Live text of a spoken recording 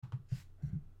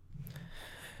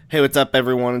Hey, what's up,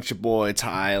 everyone? It's your boy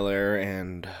Tyler,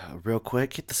 and real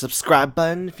quick, hit the subscribe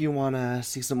button if you want to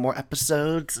see some more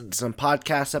episodes and some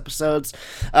podcast episodes.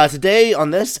 Today,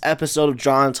 on this episode of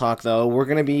John Talk, though, we're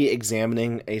going to be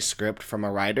examining a script from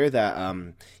a writer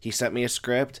that he sent me a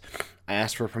script. I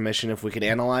asked for permission if we could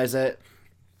analyze it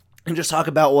and just talk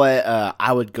about what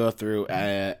I would go through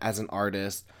as an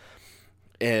artist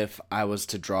if I was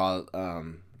to draw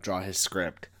his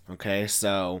script. Okay,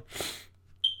 so.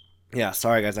 Yeah,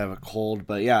 sorry guys, I have a cold,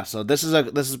 but yeah, so this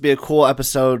would be a cool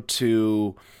episode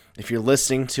to, if you're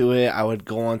listening to it, I would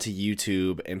go onto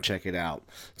YouTube and check it out.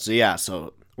 So yeah,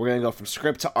 so we're gonna go from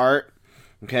script to art.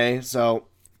 Okay, so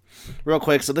real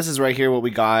quick, so this is right here what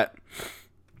we got.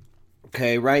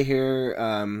 Okay, right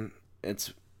here,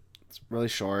 it's really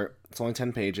short. It's only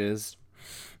 10 pages,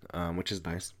 which is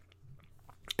nice.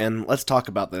 And let's talk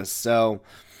about this. So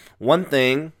one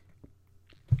thing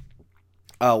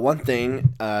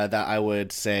that I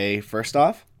would say first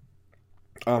off,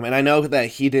 and I know that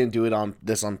he didn't do it on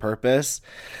purpose.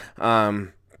 I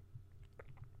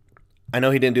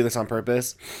know he didn't do this on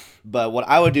purpose, but what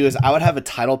I would do is I would have a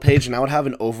title page and I would have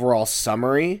an overall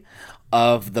summary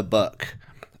of the book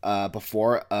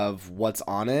before of what's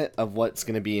on it, of what's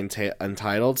going to be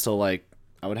entitled. So like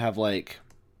I would have like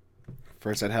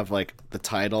first I'd have like the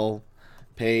title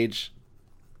page.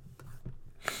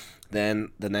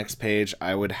 Then the next page,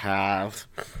 I would have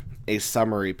a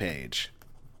summary page.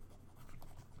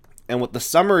 And what the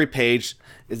summary page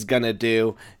is going to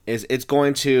do is it's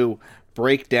going to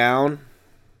break down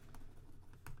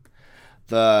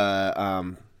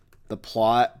the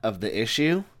plot of the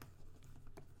issue.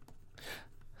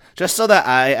 Just so that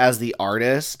I, as the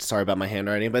artist, sorry about my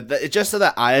handwriting, but just so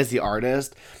that I, as the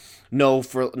artist, know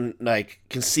for like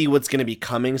can see what's going to be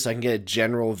coming, so I can get a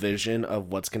general vision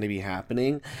of what's going to be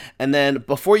happening. And then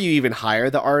before you even hire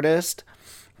the artist,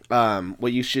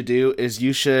 what you should do is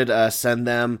you should send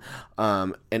them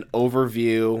an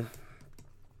overview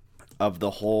of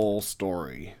the whole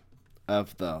story,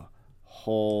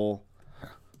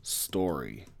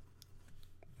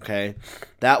 Okay,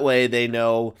 that way they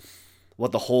know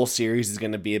what the whole series is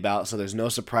going to be about, so there's no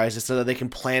surprises, so that they can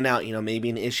plan out, maybe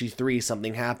in issue 3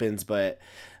 something happens, but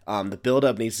the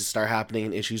build-up needs to start happening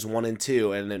in issues 1 and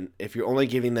 2, and then if you're only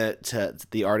giving that to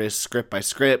the artist script by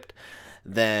script,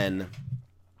 then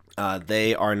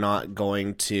they are not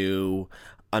going to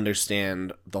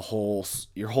understand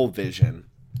your whole vision,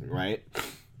 right?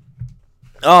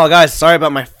 Oh, guys, sorry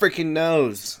about my freaking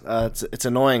nose. It's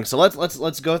annoying. So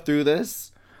let's go through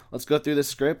this. Let's go through this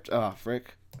script. Oh,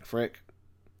 frick.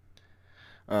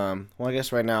 Well, I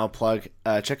guess right now I'll plug.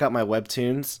 Check out my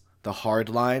webtoons, The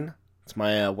Hardline. It's my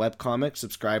webcomic.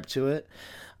 Subscribe to it.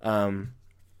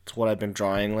 It's what I've been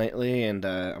drawing lately, and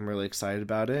I'm really excited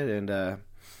about it. And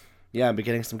yeah, I've been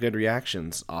getting some good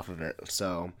reactions off of it.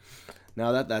 So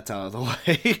now that that's out of the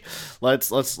way,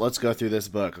 let's go through this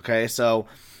book. Okay, so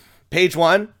page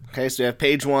 1. Okay, so we have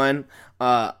page 1.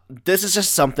 This is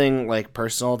just something like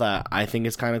personal that I think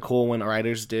is kind of cool when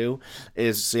writers do.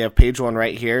 Is so you have page 1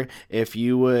 right here. If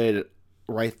you would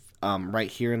write right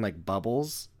here in like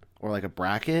bubbles or like a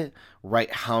bracket,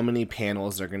 write how many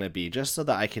panels they're gonna be, just so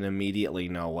that I can immediately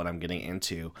know what I'm getting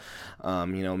into.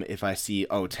 If I see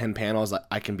 10 panels,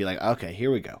 I can be like, okay,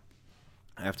 here we go.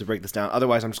 I have to break this down.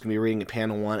 Otherwise, I'm just going to be reading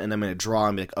panel 1, and I'm going to draw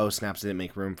and be like, oh, snaps, didn't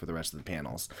make room for the rest of the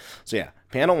panels. So, yeah,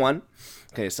 panel 1.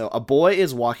 Okay, so a boy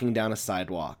is walking down a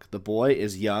sidewalk. The boy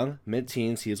is young,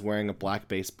 mid-teens. He is wearing a black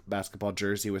basketball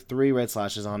jersey with 3 red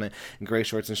slashes on it and gray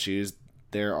shorts and shoes.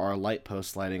 There are light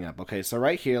posts lighting up. Okay, so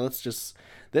right here,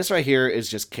 this right here is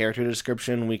just character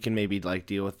description. We can maybe, like,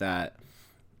 deal with that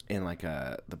in like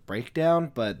the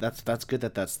breakdown, but that's good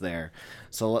that that's there.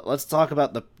 So let's talk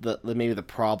about the maybe the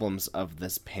problems of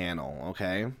this panel.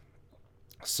 Okay,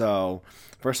 so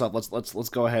first off, let's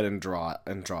go ahead and draw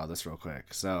this real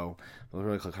quick. So we'll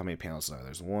really click how many panels there are.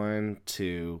 There's 1,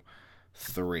 2,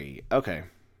 3. Okay.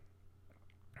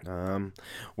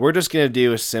 We're just gonna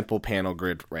do a simple panel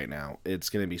grid right now. It's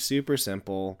gonna be super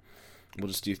simple. We'll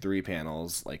just do 3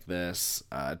 panels like this.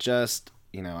 I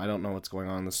don't know what's going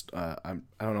on. I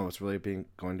don't know what's really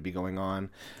going to be going on,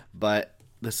 but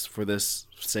for this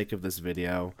sake of this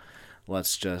video,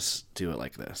 let's just do it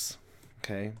like this.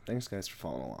 Okay. Thanks, guys, for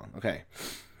following along. Okay.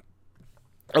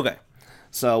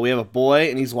 So we have a boy,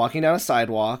 and he's walking down a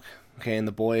sidewalk. Okay, and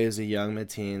the boy is a young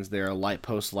mid-teens. There are light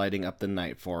posts lighting up the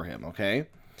night for him. Okay.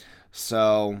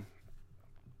 So,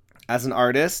 as an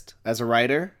artist, as a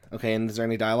writer, okay, and is there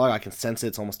any dialogue? I can sense it.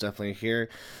 It's almost definitely here.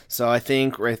 So I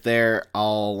think right there,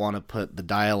 I'll want to put the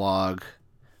dialogue.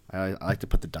 I like to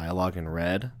put the dialogue in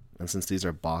red. And since these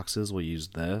are boxes, we'll use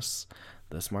this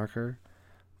marker.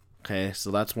 Okay,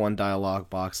 so that's one dialogue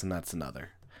box, and that's another.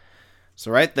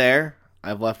 So right there,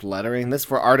 I've left lettering. This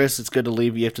for artists, it's good to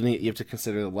leave. You have to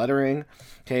consider the lettering.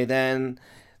 Okay, then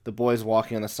the boy's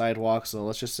walking on the sidewalk. So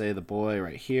let's just say the boy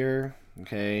right here.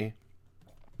 Okay,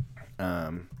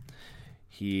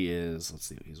 he is. Let's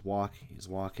see. He's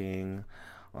walking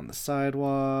on the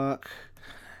sidewalk.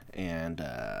 And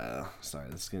sorry,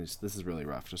 this is really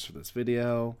rough just for this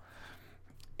video.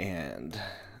 And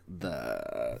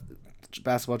the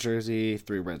basketball jersey,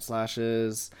 3 red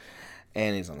slashes,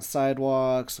 and he's on the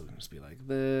sidewalk, so it can just be like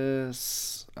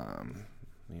this,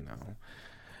 you know.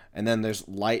 And then there's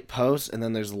light posts, and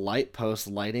then there's light posts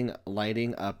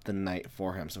lighting up the night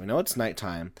for him. So we know it's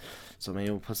nighttime, so maybe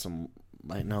we'll put some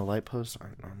light posts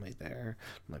aren't normally there.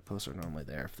 Light posts are normally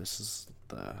there if this is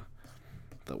the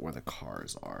where the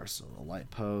cars are. So the light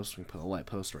post, we can put a light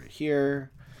post right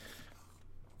here.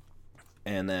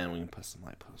 And then we can put some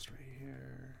light posts right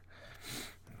here.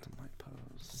 And some light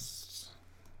posts.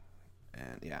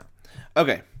 And yeah.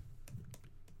 Okay.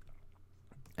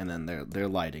 And then they're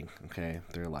lighting, okay?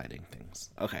 They're lighting things.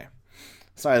 Okay.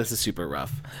 Sorry, this is super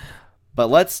rough. But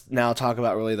let's now talk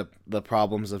about really the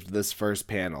problems of this first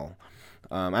panel.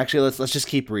 Actually, let's just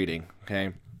keep reading,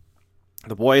 okay?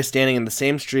 The boy is standing in the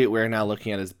same street. We're now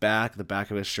looking at his back. The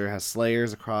back of his shirt has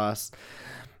slayers across.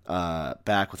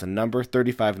 Back with a number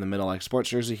 35 in the middle, like sports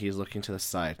jersey. He's looking to the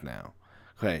side now.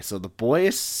 Okay, so the boy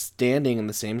is standing in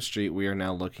the same street we are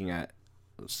now looking at.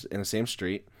 In the same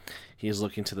street. He is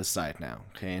looking to the side now.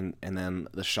 Okay, and then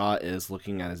the shot is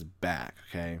looking at his back.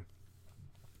 Okay.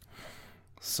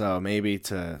 So maybe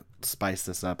to spice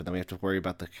this up, and then we have to worry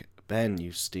about the Ben,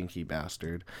 you stinky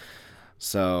bastard.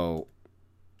 So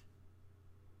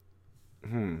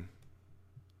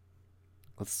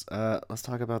let's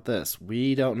talk about this.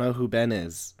 We don't know who Ben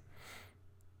is.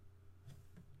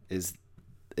 Is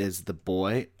the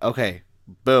boy? Okay,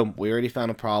 boom. We already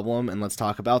found a problem, and let's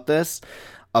talk about this.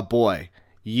 A boy.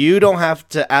 You don't have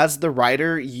to, as the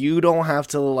writer, you don't have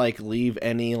to like leave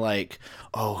any like,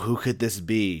 oh, who could this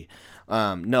be?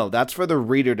 No, that's for the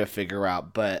reader to figure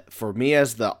out. But for me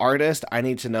as the artist, I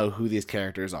need to know who these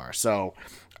characters are. So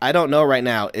I don't know right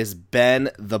now. Is Ben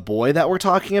the boy that we're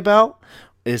talking about?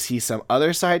 Is he some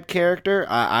other side character?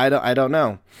 I don't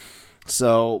know.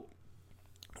 So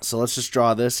let's just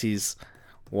draw this. He's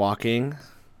walking,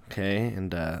 okay,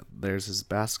 and there's his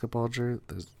basketball jersey.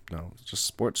 It's just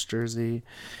sports jersey,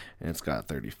 and it's got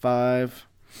 35,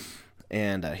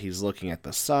 and he's looking at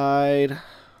the side.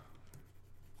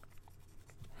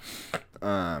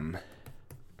 And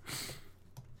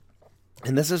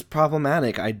this is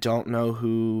problematic. I don't know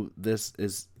who this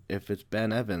is, if it's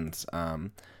Ben Evans.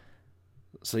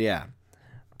 So yeah,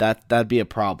 that'd be a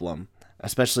problem,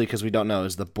 especially because we don't know.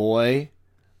 Is the boy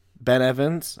Ben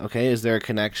Evans? Okay, is there a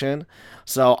connection?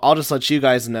 So I'll just let you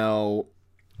guys know.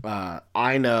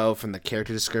 I know from the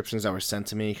character descriptions that were sent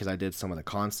to me, because I did some of the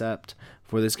concept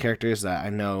for these characters, that I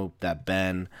know that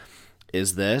Ben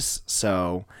is this.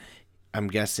 So I'm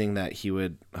guessing that he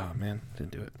would. Oh man,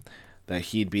 didn't do it. That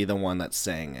he'd be the one that's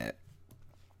saying it.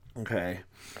 Okay.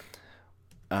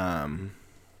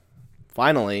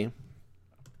 Finally.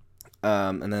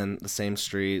 And then the same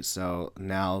street. So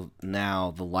now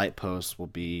the light post will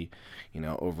be,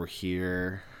 over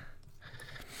here.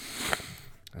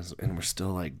 And we're still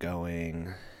like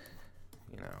going,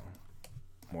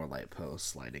 more light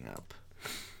posts lighting up.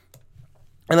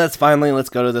 And let's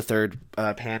go to the third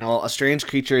panel. A strange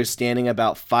creature is standing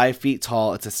about 5 feet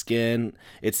tall. Its skin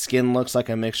looks like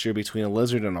a mixture between a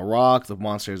lizard and a rock. The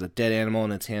monster is a dead animal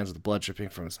in its hands with blood dripping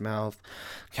from its mouth.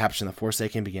 Capturing the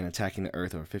Forsaken began attacking the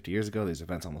Earth over 50 years ago. These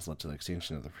events almost led to the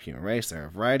extinction of the human race. There are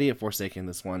a variety of Forsaken.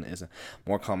 This one is a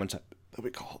more common type that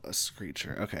we call a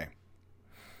screecher. Okay.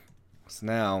 So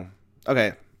now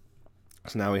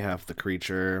we have the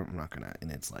creature.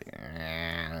 And it's like,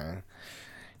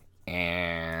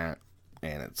 and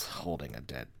it's holding a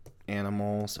dead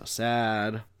animal, so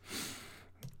sad.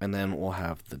 And then we'll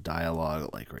have the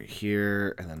dialogue like right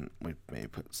here, and then we may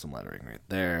put some lettering right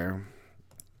there.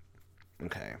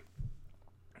 Okay.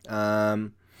 All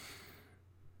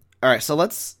right, so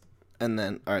let's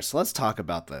talk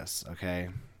about this, okay?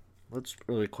 Let's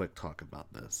really quick talk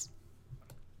about this.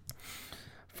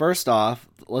 First off,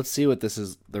 let's see what this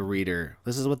is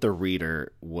what the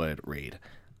reader would read.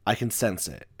 I can sense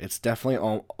it. It's definitely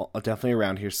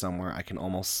around here somewhere. I can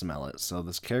almost smell it. So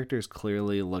this character is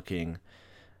clearly looking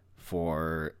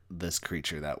for this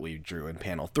creature that we drew in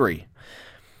panel 3. It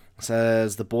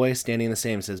says the boy standing the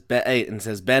same. It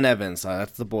says Ben Evans.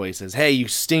 That's the boy. He says, "Hey, you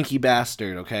stinky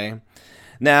bastard." Okay.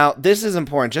 Now, this is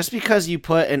important. Just because you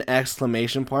put an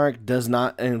exclamation mark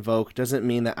doesn't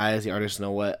mean that I, as the artist,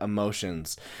 know what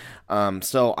emotions.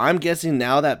 So I'm guessing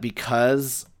now that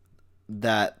because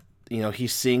that,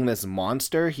 he's seeing this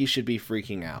monster, he should be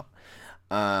freaking out.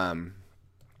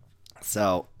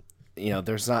 So,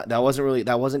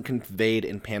 that wasn't conveyed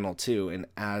in panel 2. And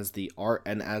as the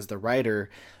writer,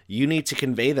 you need to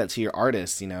convey that to your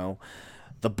artist. The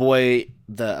boy,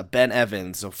 the Ben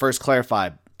Evans. So first clarify,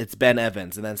 it's Ben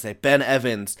Evans, and then say Ben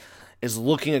Evans is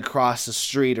looking across the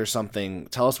street or something.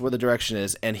 Tell us where the direction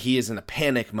is, and he is in a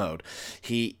panic mode.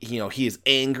 He is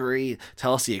angry.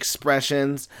 Tell us the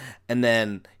expressions, and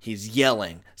then he's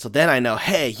yelling. So then I know,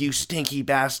 hey, you stinky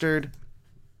bastard.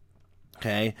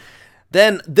 Okay.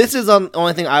 Then this is the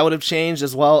only thing I would have changed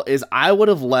as well. Is I would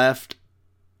have left.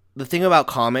 The thing about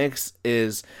comics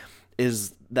is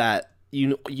that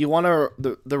you want to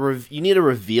you need to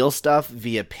reveal stuff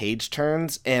via page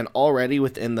turns, and already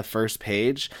within the first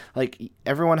page, like,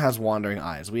 everyone has wandering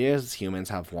eyes. We as humans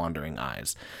have wandering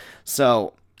eyes.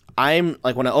 So I'm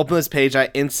like, when I open this page, I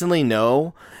instantly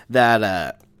know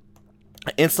that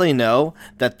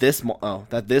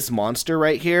this monster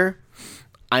right here,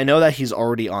 I know that he's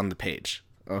already on the page.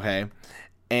 Okay,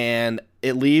 and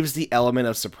it leaves the element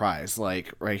of surprise,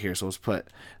 like right here. So let's put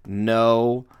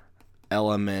no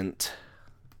element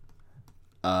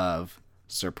of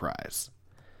surprise.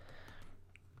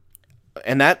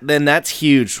 And that's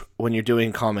huge when you're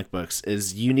doing comic books,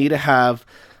 is you need to have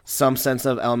some sense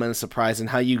of element of surprise.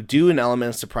 And how you do an element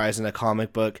of surprise in a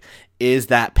comic book is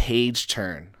that page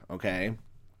turn. Okay,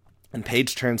 and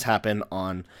page turns happen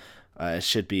on it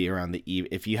should be around the eve.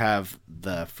 If you have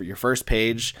for your first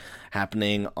page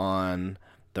happening on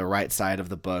the right side of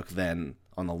the book, then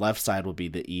on the left side will be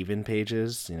the even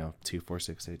pages, 2, 4,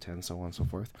 6, 8, 10, so on and so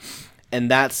forth. And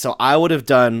so I would have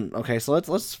done, okay, so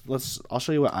let's I'll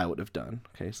show you what I would have done.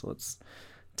 Okay, so let's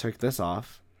take this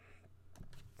off.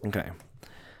 Okay.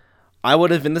 I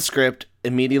would have, in the script,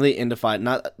 immediately identified,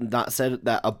 not said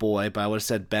that a boy, but I would have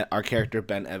said our character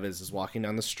Ben Evans is walking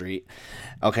down the street.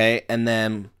 Okay, and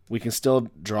then we can still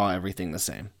draw everything the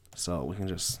same. So we can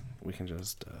just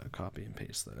copy and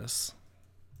paste this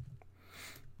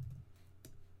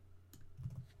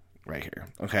right here.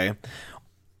 Okay.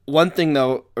 One thing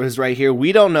though is right here.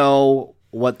 We don't know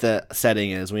what the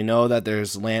setting is. We know that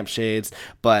there's lampshades,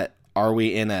 but are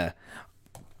we in a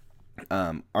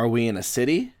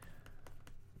city?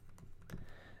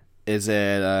 Is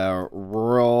it a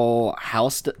rural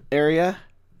house area?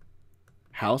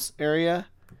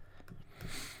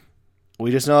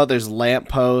 We just know that there's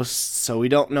lampposts, so we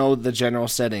don't know the general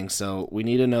setting. So we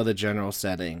need to know the general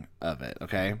setting of it.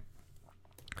 Okay.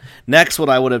 Next, what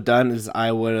I would have done is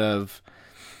I would have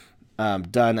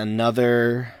done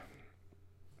another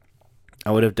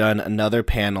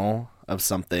panel of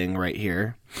something right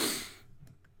here,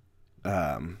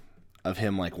 of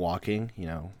him like walking,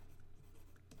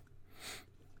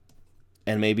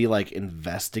 and maybe like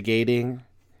investigating,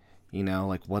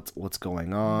 like what's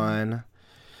going on.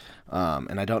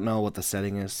 And I don't know what the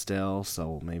setting is still,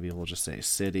 so maybe we'll just say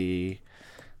city.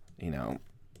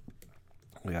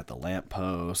 We got the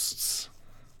lampposts.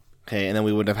 Okay, and then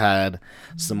we would have had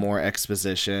some more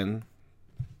exposition.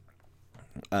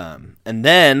 And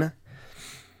then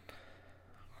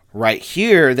right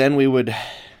here, then we would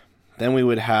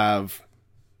have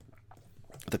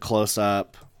the close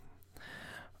up.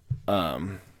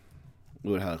 We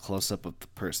would have a close up of the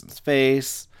person's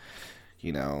face,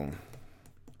 and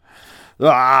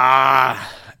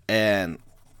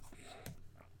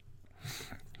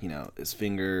his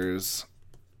fingers.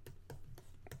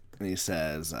 And he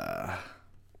says,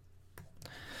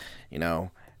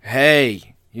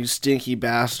 hey, you stinky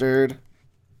bastard.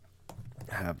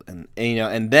 And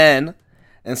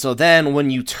so then when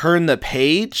you turn the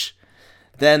page,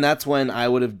 then that's when I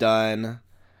would have done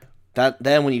that.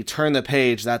 Then when you turn the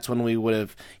page, that's when we would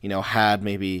have, had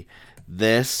maybe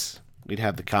this. We'd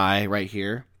have the guy right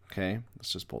here. Okay,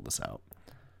 let's just pull this out.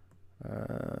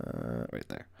 Right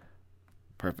there.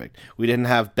 Perfect. We didn't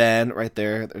have Ben right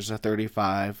there. There's a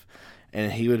 35.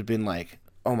 And he would have been like,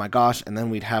 oh my gosh. And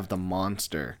then we'd have the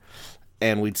monster.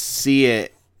 And we'd see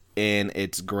it in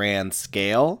its grand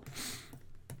scale.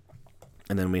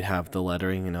 And then we'd have the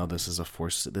lettering, this is a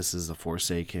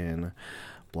Forsaken,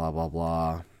 blah, blah,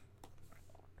 blah.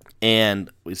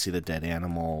 And we see the dead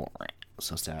animal.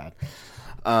 So sad.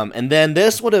 And then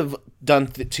this would have done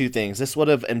two things. This would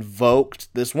have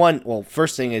invoked this one. Well,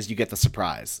 first thing is you get the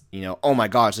surprise. Oh my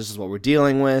gosh, this is what we're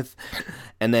dealing with.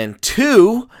 And then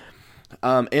two,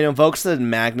 it invokes the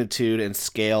magnitude and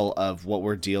scale of what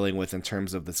we're dealing with in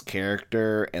terms of this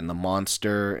character and the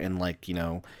monster and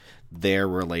their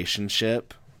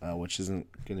relationship, which isn't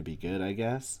going to be good, I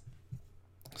guess.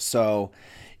 So,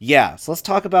 yeah. So let's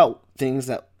talk about things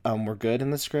that were good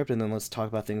in the script, and then let's talk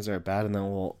about things that are bad, and then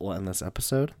we'll end this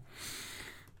episode.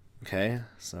 Okay.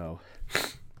 So,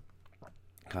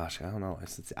 gosh, I don't know.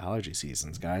 It's allergy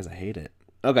seasons, guys. I hate it.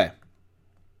 Okay.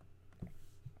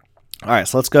 All right.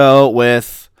 So let's go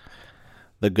with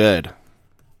the good.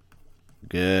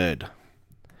 Good.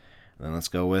 And then let's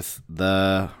go with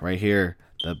the right here,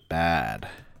 the bad.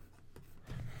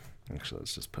 Actually,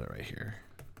 let's just put it right here.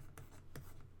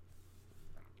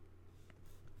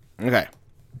 Okay.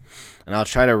 And I'll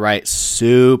try to write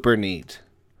super neat.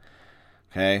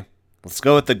 Okay. Let's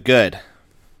go with the good.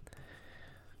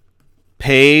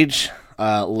 Page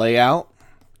layout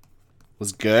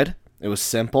was good. It was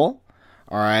simple.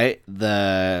 All right.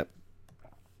 The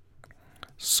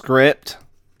script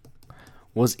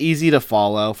was easy to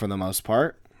follow for the most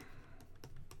part.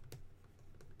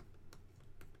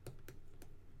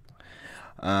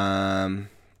 And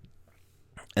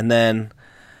then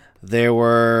there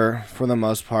were, for the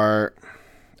most part,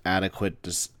 adequate.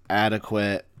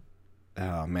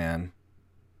 Oh man,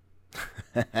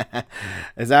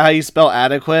 is that how you spell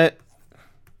adequate?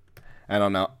 I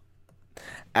don't know.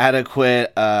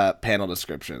 Adequate panel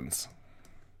descriptions.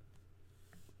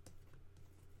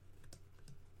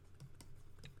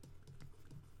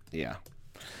 Yeah.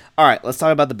 All right, let's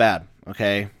talk about the bad,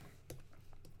 okay?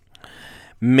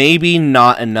 Maybe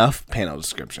not enough panel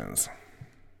descriptions.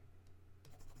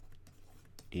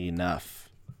 Enough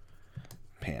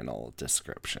panel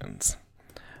descriptions.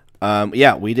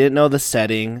 Yeah, we didn't know the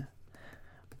setting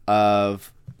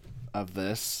of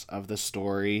the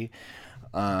story.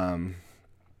 We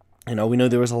know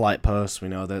there was a light post. We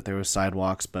know that there was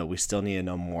sidewalks, but we still need to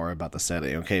know more about the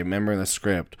setting. Okay, remember in the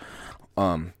script,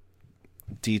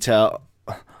 detail,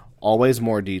 always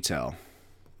more detail.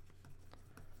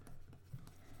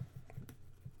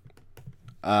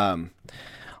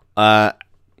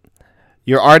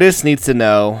 Your artist needs to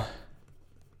know,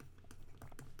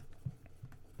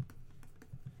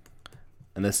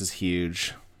 and this is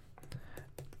huge,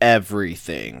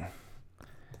 everything.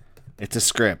 It's a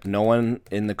script. No one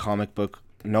in the comic book,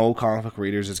 no comic book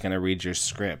readers is going to read your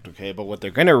script, okay? But what they're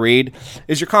going to read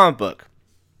is your comic book.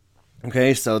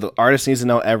 Okay, so the artist needs to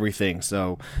know everything.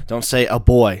 So don't say a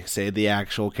boy, say the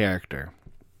actual character.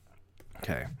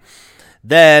 Okay.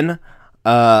 Then,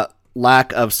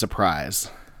 lack of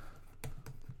surprise.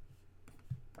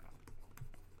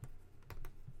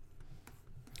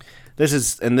 This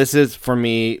is for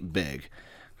me big.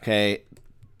 Okay.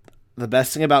 The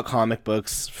best thing about comic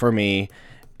books for me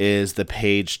is the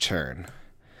page turn.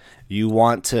 You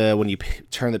want to, when you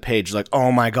turn the page, you're like,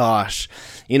 oh my gosh,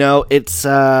 it's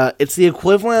the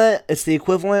equivalent. It's the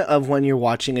equivalent of when you're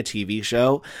watching a TV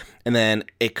show, and then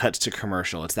it cuts to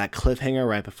commercial. It's that cliffhanger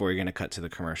right before you're gonna cut to the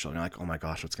commercial. And you're like, oh my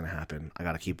gosh, what's gonna happen? I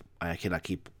gotta keep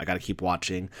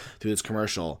watching through this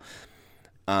commercial.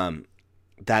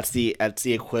 That's the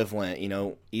equivalent.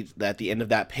 At the end of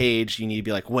that page, you need to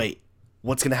be like, wait,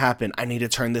 what's gonna happen? I need to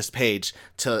turn this page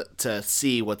to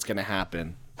see what's gonna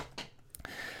happen.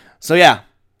 So yeah,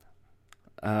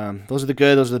 those are the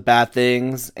good, those are the bad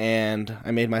things, and I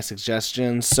made my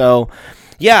suggestions. So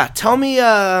yeah, tell me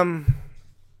guys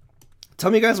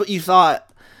what you thought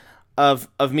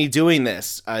of me doing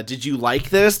this. Did you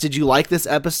like this? Did you like this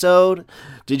episode?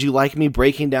 Did you like me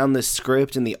breaking down this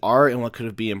script and the art and what could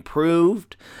have been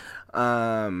improved?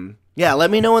 Yeah,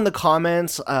 let me know in the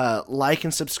comments. Like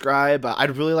and subscribe.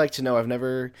 I'd really like to know. I've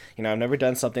never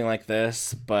done something like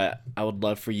this, but I would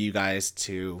love for you guys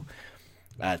to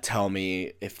tell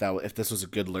me if this was a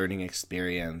good learning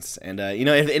experience. And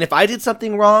if I did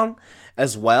something wrong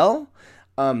as well,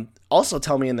 also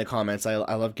tell me in the comments. I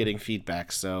love getting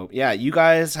feedback. So yeah, you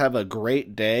guys have a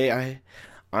great day.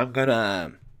 I'm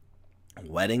gonna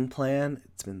wedding plan.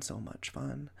 It's been so much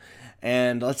fun.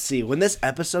 And let's see, when this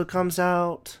episode comes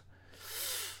out,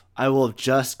 I will have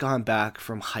just gone back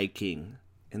from hiking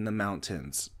in the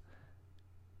mountains.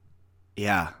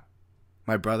 Yeah.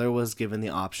 My brother was given the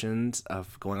options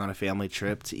of going on a family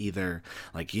trip to either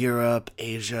like Europe,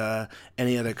 Asia,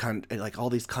 any other country, like all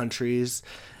these countries.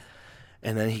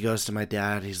 And then he goes to my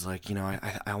dad. He's like,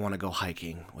 I want to go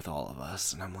hiking with all of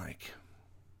us. And I'm like,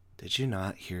 did you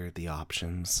not hear the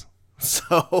options?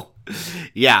 So,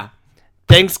 yeah.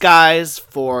 Thanks, guys,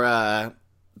 for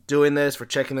doing this, for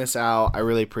checking this out. I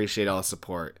really appreciate all the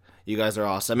support. You guys are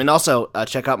awesome. And also,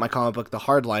 check out my comic book, The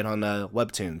Hardline, on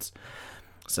Webtoons.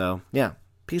 So, yeah.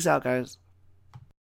 Peace out, guys.